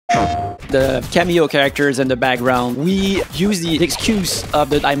the cameo characters in the background, we use the excuse of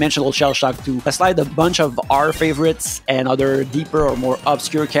the dimensional Shellshock to slide a bunch of our favorites and other deeper or more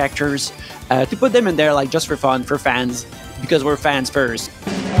obscure characters to put them in there like just for fun, for fans, because we're fans first.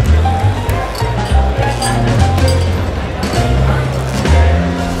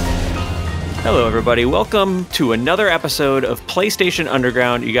 Hello, everybody. Welcome to another episode of PlayStation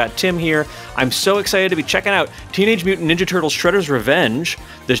Underground. You got Tim here. I'm so excited to be checking out Teenage Mutant Ninja Turtles Shredder's Revenge,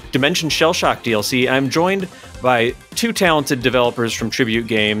 the Dimension Shellshock DLC. I'm joined by two talented developers from Tribute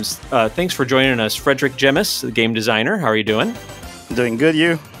Games. Thanks for joining us, Frederick Gemis, the game designer. How are you doing? Doing good,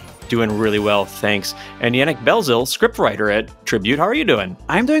 you? Doing really well, thanks. And Yannick Belzil, scriptwriter at Tribute. How are you doing?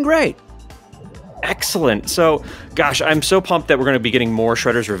 I'm doing great. Excellent. So, gosh, I'm so pumped that we're going to be getting more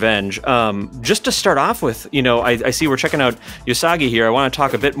Shredder's Revenge. Just to start off with, I see we're checking out Usagi here. I want to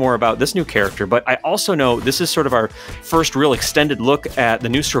talk a bit more about this new character, but I also know this is sort of our first real extended look at the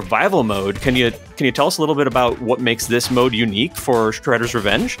new survival mode. Can you tell us a little bit about what makes this mode unique for Shredder's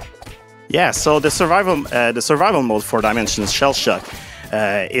Revenge? Yeah, so the survival mode for Dimension Shellshock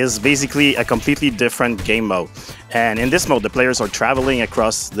is basically a completely different game mode. And in this mode, the players are traveling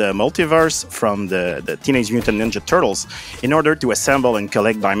across the multiverse from the Teenage Mutant Ninja Turtles in order to assemble and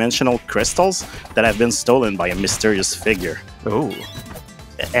collect dimensional crystals that have been stolen by a mysterious figure. Oh.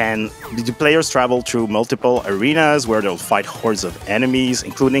 And the players travel through multiple arenas where they'll fight hordes of enemies,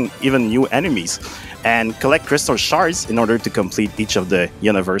 including even new enemies, and collect crystal shards in order to complete each of the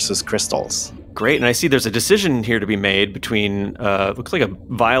universe's crystals. Great, and I see there's a decision here to be made between, looks like a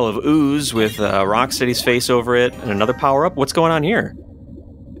vial of ooze with Rocksteady's face over it and another power-up. What's going on here?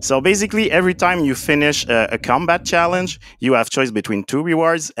 So basically, every time you finish a combat challenge, you have choice between two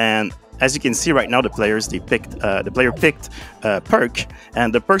rewards, and as you can see right now, the player picked a perk,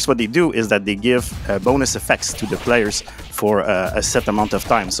 and the perks, what they do is that they give bonus effects to the players for a set amount of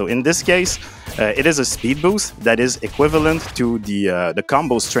time. So in this case, it is a speed boost that is equivalent to the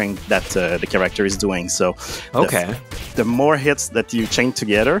combo string that the character is doing. So the more hits that you chain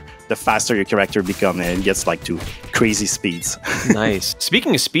together, the faster your character becomes, and it gets like to crazy speeds. Nice.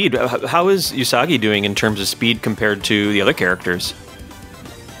 Speaking of speed, how is Usagi doing in terms of speed compared to the other characters?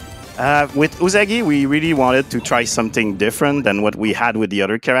 With Usagi, we really wanted to try something different than what we had with the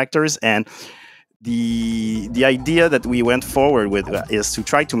other characters, and the idea that we went forward with is to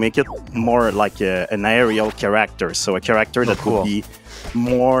try to make it more like an aerial character, so a character that would be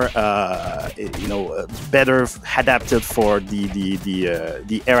more, better adapted for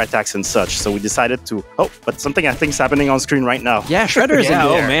the air attacks and such. So we decided to. Oh, but something I think is happening on screen right now. Yeah, Shredder's in there.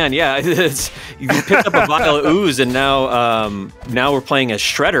 Oh man, yeah. You picked up a vial of ooze, and now we're playing as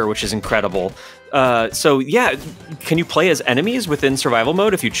Shredder, which is incredible. So yeah, can you play as enemies within survival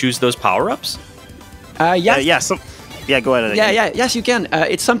mode if you choose those power-ups? Yes. Go ahead. Yes, you can.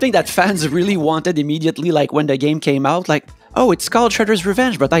 It's something that fans really wanted immediately, like when the game came out, like, oh, it's called Shredder's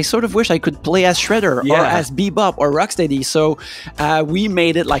Revenge, but I sort of wish I could play as Shredder or as Bebop or Rocksteady. So we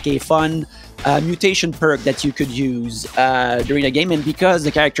made it like a fun mutation perk that you could use during the game. And because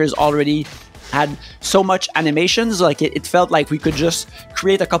the characters already had so much animations, like it felt like we could just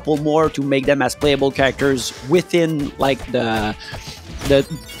create a couple more to make them as playable characters within like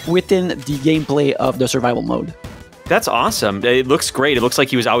within the gameplay of the survival mode. That's awesome. It looks great. It looks like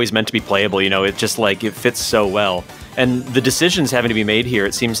he was always meant to be playable. It just like it fits so well. And the decisions having to be made here,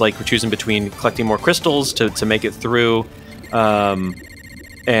 it seems like we're choosing between collecting more crystals to make it through. Then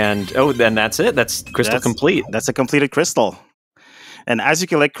that's it. That's complete. That's a completed crystal. And as you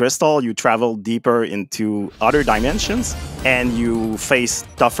collect crystal, you travel deeper into other dimensions and you face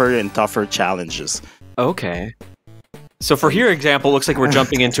tougher and tougher challenges. Okay. So for here example, it looks like we're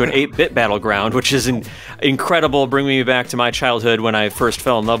jumping into an 8-bit battleground, which is incredible, bringing me back to my childhood when I first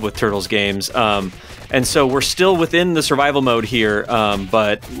fell in love with Turtles games. And so we're still within the survival mode here,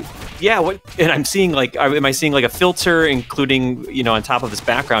 but yeah, am I seeing like a filter including, on top of this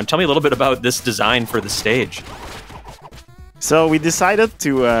background? Tell me a little bit about this design for the stage. So we decided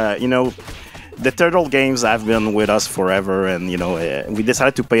to, the Turtle games have been with us forever, and we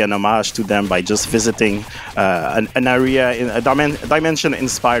decided to pay an homage to them by just visiting an area in a dimension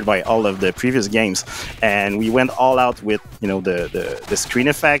inspired by all of the previous games, and we went all out with the screen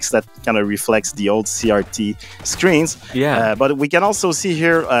effects that kind of reflects the old CRT screens. Yeah. But we can also see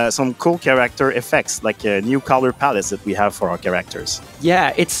here some cool character effects, like new color palettes that we have for our characters.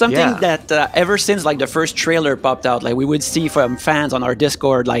 Yeah, it's something that ever since like the first trailer popped out, like we would see from fans on our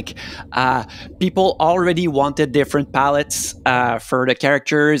Discord, like people already wanted different palettes for the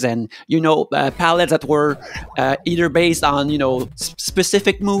characters, and palettes that were either based on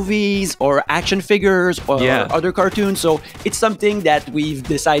specific movies or action figures or other cartoons. So it's something that we've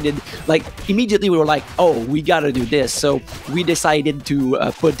decided, like, immediately we were like, oh, we gotta do this. So we decided to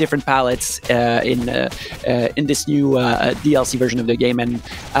put different palettes in this new DLC version of the game, and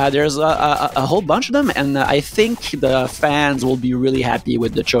there's a whole bunch of them, and I think the fans will be really happy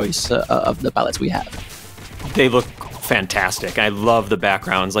with the choice of the palettes we have. They look fantastic. I love the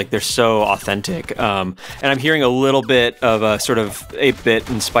backgrounds. Like, they're so authentic. And I'm hearing a little bit of a sort of 8-bit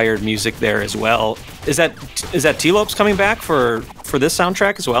inspired music there as well. Is that T-Lopes coming back for this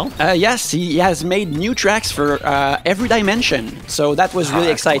soundtrack as well? Yes, he has made new tracks for every dimension. So that was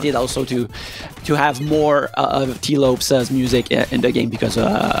really excited also to have more of T-Lopes' music in the game, because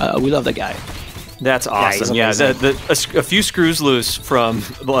we love the guy. That's awesome. Yeah, a few screws loose from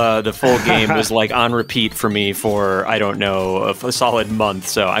the full game was like on repeat for me for, I don't know, a solid month.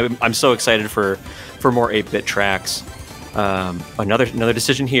 So I'm so excited for more 8-bit tracks. Another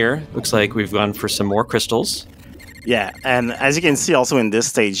decision here. Looks like we've gone for some more crystals. Yeah, and as you can see also in this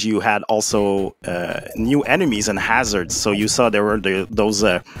stage, you had also new enemies and hazards. So you saw there were those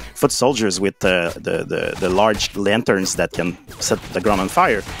foot soldiers with the large lanterns that can set the ground on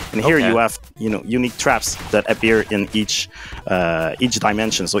fire. And here you have unique traps that appear in each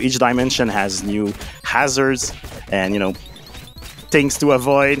dimension. So each dimension has new hazards and things to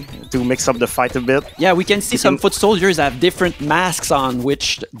avoid to mix up the fight a bit. Yeah, we can see some foot soldiers have different masks on,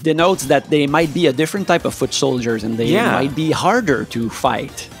 which denotes that they might be a different type of foot soldiers, and they might be harder to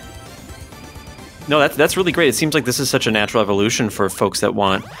fight. No, that's really great. It seems like this is such a natural evolution for folks that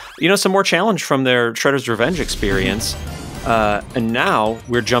want, some more challenge from their Shredder's Revenge experience. And now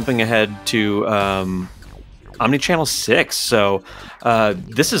we're jumping ahead to Omnichannel 6. So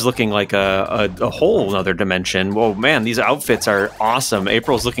this is looking like a whole other dimension. Whoa, man, these outfits are awesome.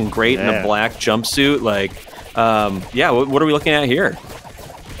 April's looking great in a black jumpsuit. Like, what are we looking at here?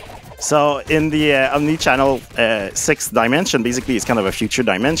 So in the Omnichannel 6 dimension, basically it's kind of a future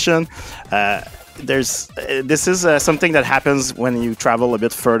dimension. This is something that happens when you travel a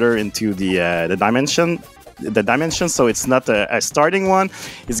bit further into the dimension. So it's not a starting one.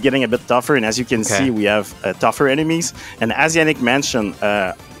 It's getting a bit tougher, and as you can see, we have tougher enemies. And as Yannick mentioned,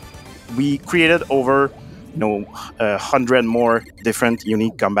 we created over 100 more different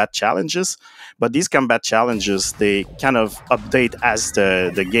unique combat challenges. But these combat challenges, they kind of update as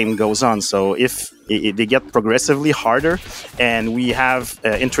the game goes on. So if they get progressively harder, and we have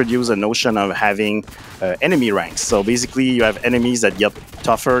introduced a notion of having enemy ranks. So basically, you have enemies that get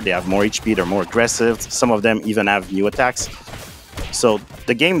tougher, they have more HP, they're more aggressive. Some of them even have new attacks. So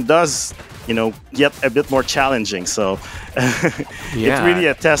the game does, get a bit more challenging. So it's really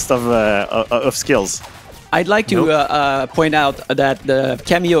a test of skills. I'd like to point out that the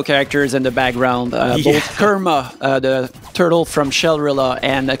cameo characters in the background, both Kerma, the turtle from Shellrilla,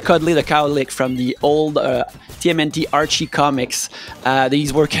 and Cuddly the Cowlick from the old TMNT Archie comics.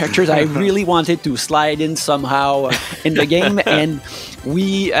 These were characters I really wanted to slide in somehow in the game, and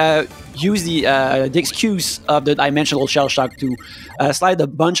we use the excuse of the dimensional Shellshock to slide a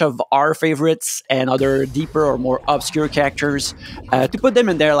bunch of our favorites and other deeper or more obscure characters to put them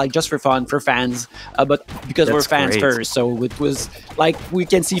in there, like, just for fun, for fans, but because we're fans first. So it was like we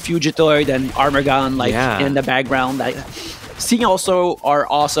can see Fugitoid and Armagon in the background. Like, seeing also our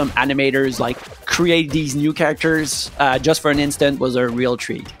awesome animators create these new characters just for an instant was a real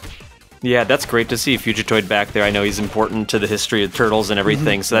treat. Yeah, that's great to see Fugitoid back there. I know he's important to the history of Turtles and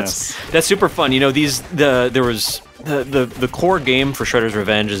everything, so that's super fun. There was the core game for Shredder's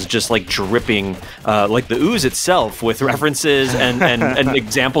Revenge is just like dripping, like the ooze itself, with references and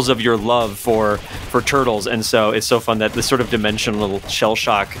examples of your love for Turtles. And so it's so fun that this sort of dimensional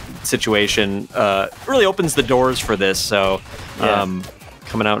Shellshock situation really opens the doors for this. So.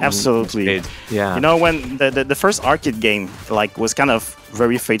 Coming out absolutely. When the first arcade game was kind of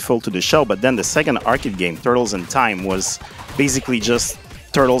very faithful to the show, but then the second arcade game, Turtles in Time, was basically just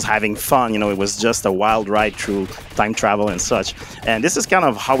Turtles having fun. It was just a wild ride through time travel and such. And this is kind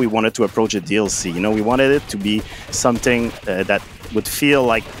of how we wanted to approach a DLC. We wanted it to be something that would feel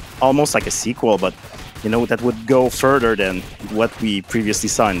like almost like a sequel, but that would go further than what we previously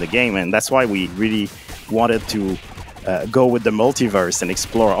saw in the game. And that's why we really wanted to go with the multiverse and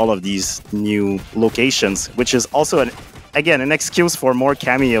explore all of these new locations, which is also an excuse for more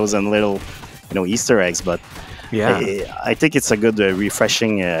cameos and little Easter eggs. But I think it's a good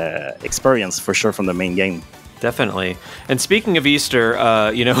refreshing experience for sure from the main game. Definitely. And speaking of Easter,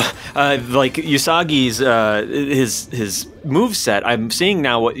 like Usagi's his move set, I'm seeing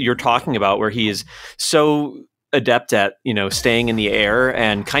now what you're talking about, where he is so adept at staying in the air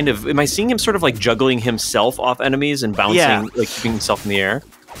and kind of. Am I seeing him sort of like juggling himself off enemies and bouncing, like keeping himself in the air?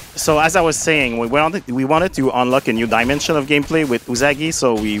 So as I was saying, we wanted to unlock a new dimension of gameplay with Usagi,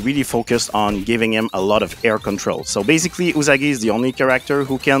 so we really focused on giving him a lot of air control. So basically, Usagi is the only character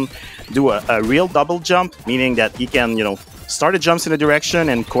who can do a real double jump, meaning that he can, start a jumps in a direction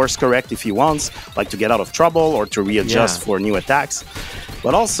and course correct if he wants, like to get out of trouble or to readjust for new attacks.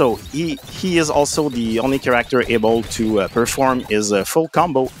 But also, he is also the only character able to perform his full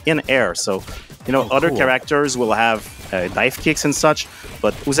combo in air. So, other characters will have dive kicks and such,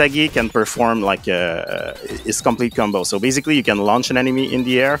 but Usagi can perform like his complete combo. So basically, you can launch an enemy in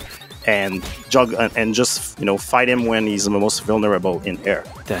the air and just fight him when he's the most vulnerable in air.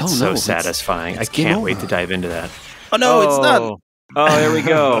 That's so satisfying. I can't wait to dive into that. Oh no, it's not. Oh, there we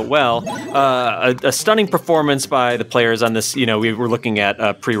go. Well, a stunning performance by the players on this. We were looking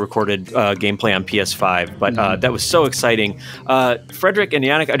at pre-recorded gameplay on PS5, but that was so exciting. Frederick and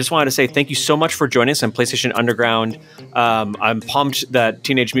Yannick, I just wanted to say thank you so much for joining us on PlayStation Underground. I'm pumped that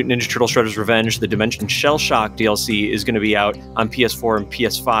Teenage Mutant Ninja Turtles Shredder's Revenge, the Dimension Shellshock DLC, is going to be out on PS4 and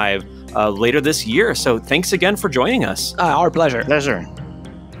PS5 later this year. So thanks again for joining us. Our pleasure. Pleasure.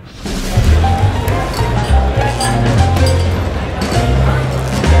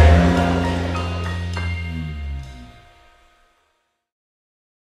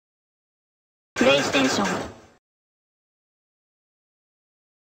 PlayStation